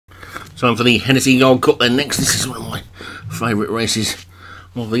Time for the Hennessy Gold Cup then next. This is one of my favourite races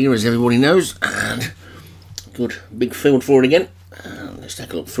of the year, as everybody knows, and good big field for it again. Let's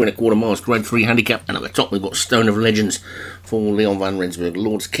take a look. 3 1/4 miles, grade 3 handicap, and at the top we've got Stone of Legends for Leon van Rensburg,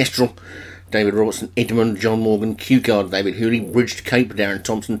 Lord's Kestrel, David Robertson, Edmund, John Morgan, Q-Card, David Hooley, Bridged Cape, Darren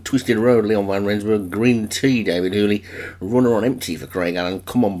Thompson, Twisted Road, Leon van Rensburg, Green Tea, David Hooley, Runner on Empty for Craig Allen,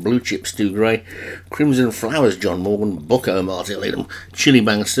 Come On Blue Chip, Stu Gray, Crimson Flowers, John Morgan, Bucko, Martin Leadham, Chili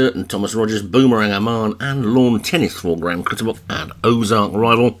Bang Certain, Thomas Rogers, Boomerang Aman, and Lawn Tennis for Graham Clutterbuck, and Ozark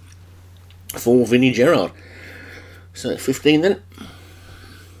Rival for Vinnie Gerard. So 15 then.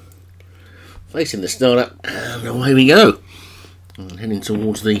 Facing the startup, and away we go. And heading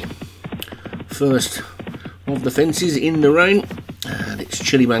towards the first of the fences in the rain, and it's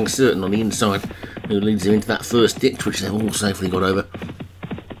Chili Bang Certain on the inside who leads them into that first ditch, which they've all safely got over.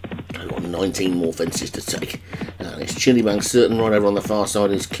 They've got 19 more fences to take, and it's Chili Bang Certain right over on the far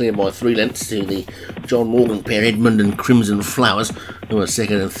side is clear by 3 lengths to the John Morgan pair, Edmund and Crimson Flowers, who are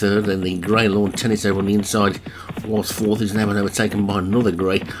second and third. Then the Grey Lawn Tennis over on the inside was fourth, is now been overtaken by another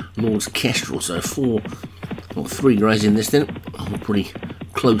grey, Lord's Kestrel. So 3 greys in this then, all pretty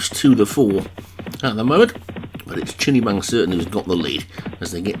close to the 4 at the moment, but it's Chili Bang Certain who's got the lead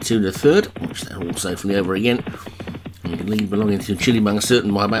as they get to the third, which they're all safely over again. And the lead belonging to Chili Bang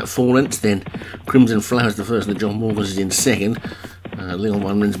Certain by about 4 lengths. Then Crimson Flowers the first, and John Morgan's is in second. Leon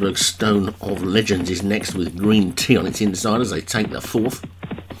van Rensburg's Stone of Legends is next with Green Tea on its inside as they take the 4th.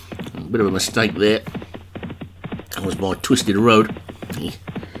 A bit of a mistake there. That was by Twisted Road, the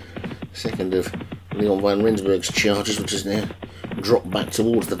second of Leon van Rensburg's charges, which is now dropped back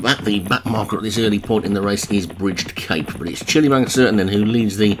towards the back. The back marker at this early point in the race is Bridged Cape, but it's Chili Bang Certain then who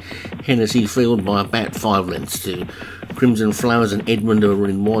leads the Hennessy field by about 5 lengths to Crimson Flowers and Edmund are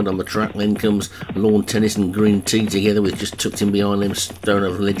running wide on the track. Then comes Lawn Tennis and Green Tea together with just tucked in behind them Stone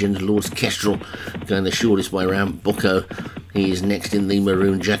of Legends, Lord's Kestrel going the shortest way around. Bucko, he is next in the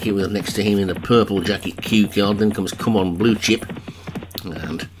maroon jacket with next to him in the purple jacket Q-Card. Then comes Come On Blue Chip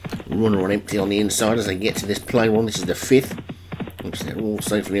and Runner on Empty on the inside as they get to this play one. This is the 5th, which they're all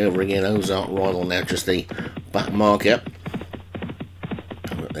safely over again. Ozark Rival now just the back marker,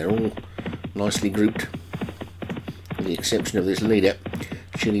 but they're all nicely grouped with the exception of this leader,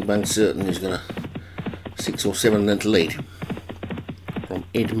 Chili Bang Certain, who's got a 6 or 7 length lead from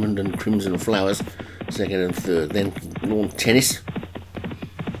Edmund and Crimson Flowers, second and third. Then Lawn Tennis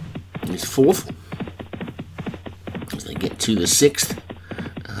is 4th as they get to the 6th.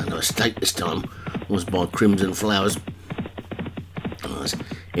 And a mistake this time was by Crimson Flowers as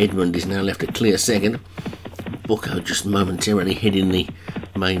Edmund is now left a clear second. Bucko just momentarily heading the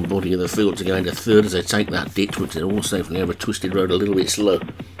main body of the field to go into third as they take that ditch, which they're all safely over Twisted Road, a little bit slow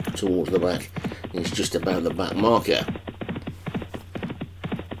towards the back. It's just about the back marker.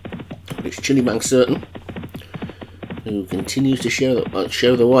 But it's Chili Bang Certain who continues to show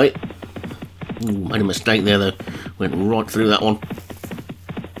the way. Made a mistake there though, went right through that one.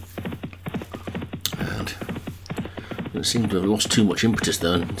 And didn't seem to have lost too much impetus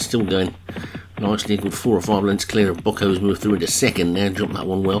though, and still going nicely, good 4 or 5 lengths clear of Bucko's moved through into second now, jumped that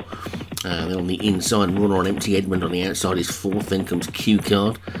one well. Then on the inside, Runner on Empty, Edmund on the outside is 4th, then comes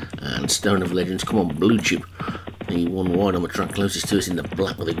Q-Card and Stone of Legends, Come On Blue Chip, the one wide on the track closest to us in the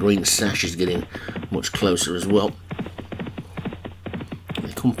black with the green sash is getting much closer as well.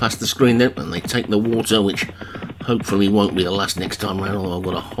 They come past the screen then and they take the water, which hopefully won't be the last next time round, although I've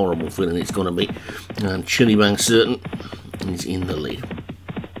got a horrible feeling it's going to be. And Chili Bang Certain is in the lead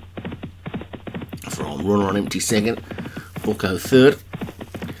from Runner on Empty second, Bucko third,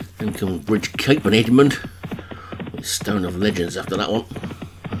 then comes Bridged Cape and Edmund with Stone of Legends after that one.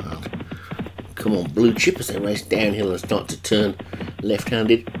 And Come On Blue Chip as they race downhill and start to turn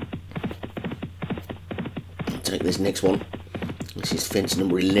left-handed. I'll take this next one. This is fence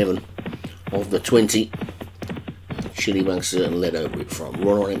number 11 of the 20. Chili Bang Certain led over it from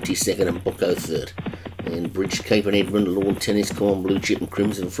Runner on Empty second and Bucko third. Then Bridged Cape and Edmund, Lawn Tennis, Come On Blue Chip and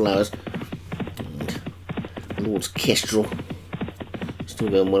Crimson Flowers. Lord's Kestrel still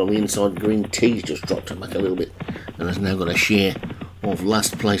going well on the inside. Green Tea's just dropped it back a little bit and has now got a share of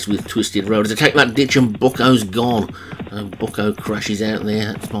last place with Twisted Road. As they take that ditch and Bucko's gone. And Bucko crashes out there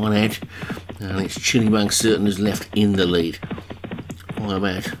at fine edge. And it's Chili Bang Certain who's left in the lead by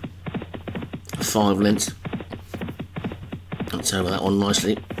about 5 lengths. That's over that one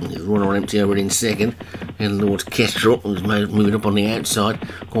nicely. With Runner on Empty over it in second. And Lord's Kestrel who's moving up on the outside.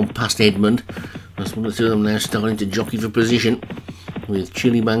 Gone past Edmund. That's one of the 2 of them now starting to jockey for position. with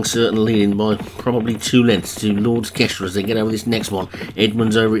Chili Bang Certain leading by probably 2 lengths to Lord's Kestra as they get over this next one.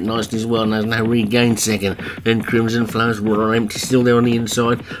 Edmund's over it nicely as well and has now regained second. Then Crimson Flowers Runner Empty still there on the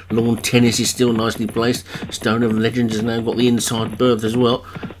inside. Lawn Tennis is still nicely placed. Stone of Legends has now got the inside berth as well.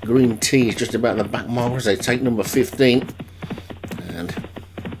 Green Tea is just about the back marker as they take number 15. And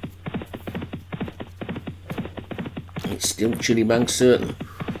it's still Chili Bang Certain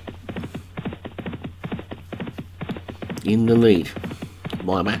in the lead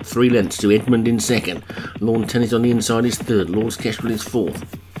by about 3 lengths to Edmund in second. Lawn Tennis on the inside is third. Lord's Kestrel is fourth.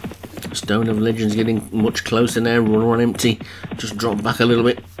 Stone of Legends getting much closer now. Runner on Empty just dropped back a little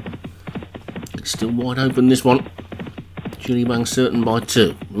bit. It's still wide open, this one. Chili Bang Certain by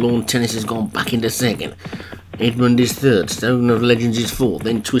 2. Lawn Tennis has gone back into second. Edmund is third. Stone of Legends is fourth.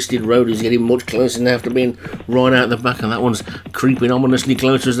 Then Twisted Road is getting much closer now after being right out the back, and that one's creeping ominously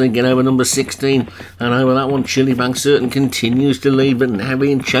closer as they get over number 16. And over that one, Chili Bang Certain continues to lead, but now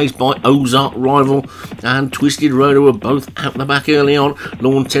being chased by Ozark Rival and Twisted Road, who were both out the back early on.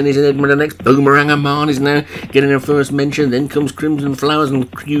 Lawn Tennis and Edmund are next. Boomerang Aman is now getting her first mention. Then comes Crimson Flowers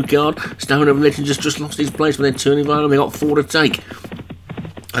and Q Card. Stone of Legends has just lost his place, but they're turning final. They got 4 to take.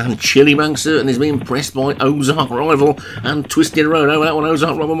 And Chili Bang Certain is being pressed by Ozark Rival and Twisted Road. Over that one,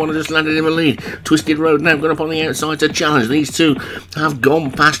 Ozark Rival might have just landed in the lead. Twisted Road now gone up on the outside to challenge. These two have gone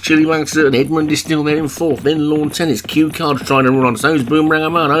past Chili Bang Certain. Edmund is still there in fourth. Then Lawn Tennis. Q Card's trying to run on. So is Boomerang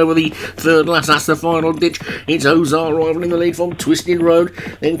Aman over the third last. That's the final ditch. It's Ozark Rival in the lead from Twisted Road.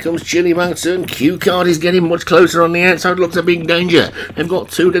 Then comes Chili Bang Certain. Q Card is getting much closer on the outside. Looks a big danger. They've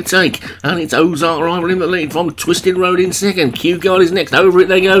got 2 to take. And it's Ozark Rival in the lead from Twisted Road in second. Q Card is next. Over it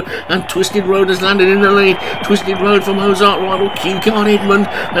they go, and Twisted Road has landed in the lead. Twisted Road from Ozark Rival, Q Card Edmund,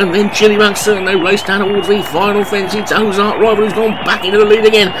 and then Chili Bang Certain. They race down towards the final fence. It's Ozark Rival who's gone back into the lead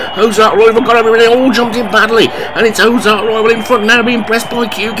again. Ozark Rival got over it, they all jumped in badly, and it's Ozark Rival in front now being pressed by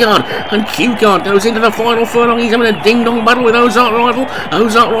Q Card, and Q Card goes into the final furlong. He's having a ding-dong battle with Ozark Rival.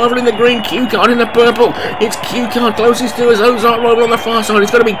 Ozark Rival in the green, Q Card in the purple. It's Q Card closest to us, Ozark Rival on the far side.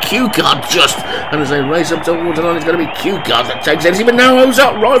 It's going to be Q Card just, and as they race up towards the line, it's going to be Q Card that takes Hennessy, but now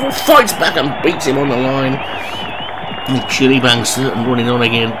Ozark Rival fights back and beats him on the line. And Chili Bang Certain running on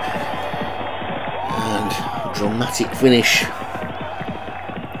again, and dramatic finish.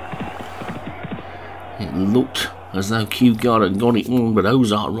 It looked as though Q Guard had got it on, but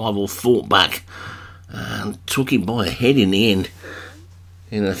Ozark Rival fought back and took it by a head in the end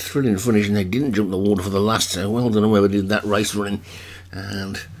in a thrilling finish, and they didn't jump the water for the last, so well done whoever did that race running.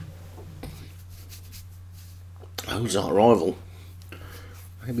 And Ozark Rival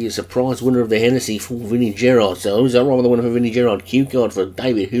maybe a surprise winner of the Hennessy for Vinnie Gerard. So Ozark Rival the winner for Vinnie Gerard. Q Card for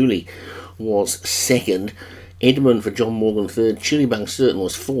David Hooley was second. Edmund for John Morgan third. Chili Bang Certain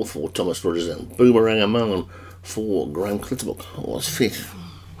was fourth for Thomas Rogers, and Boomerang Aman for Graham Clutterbuck was fifth.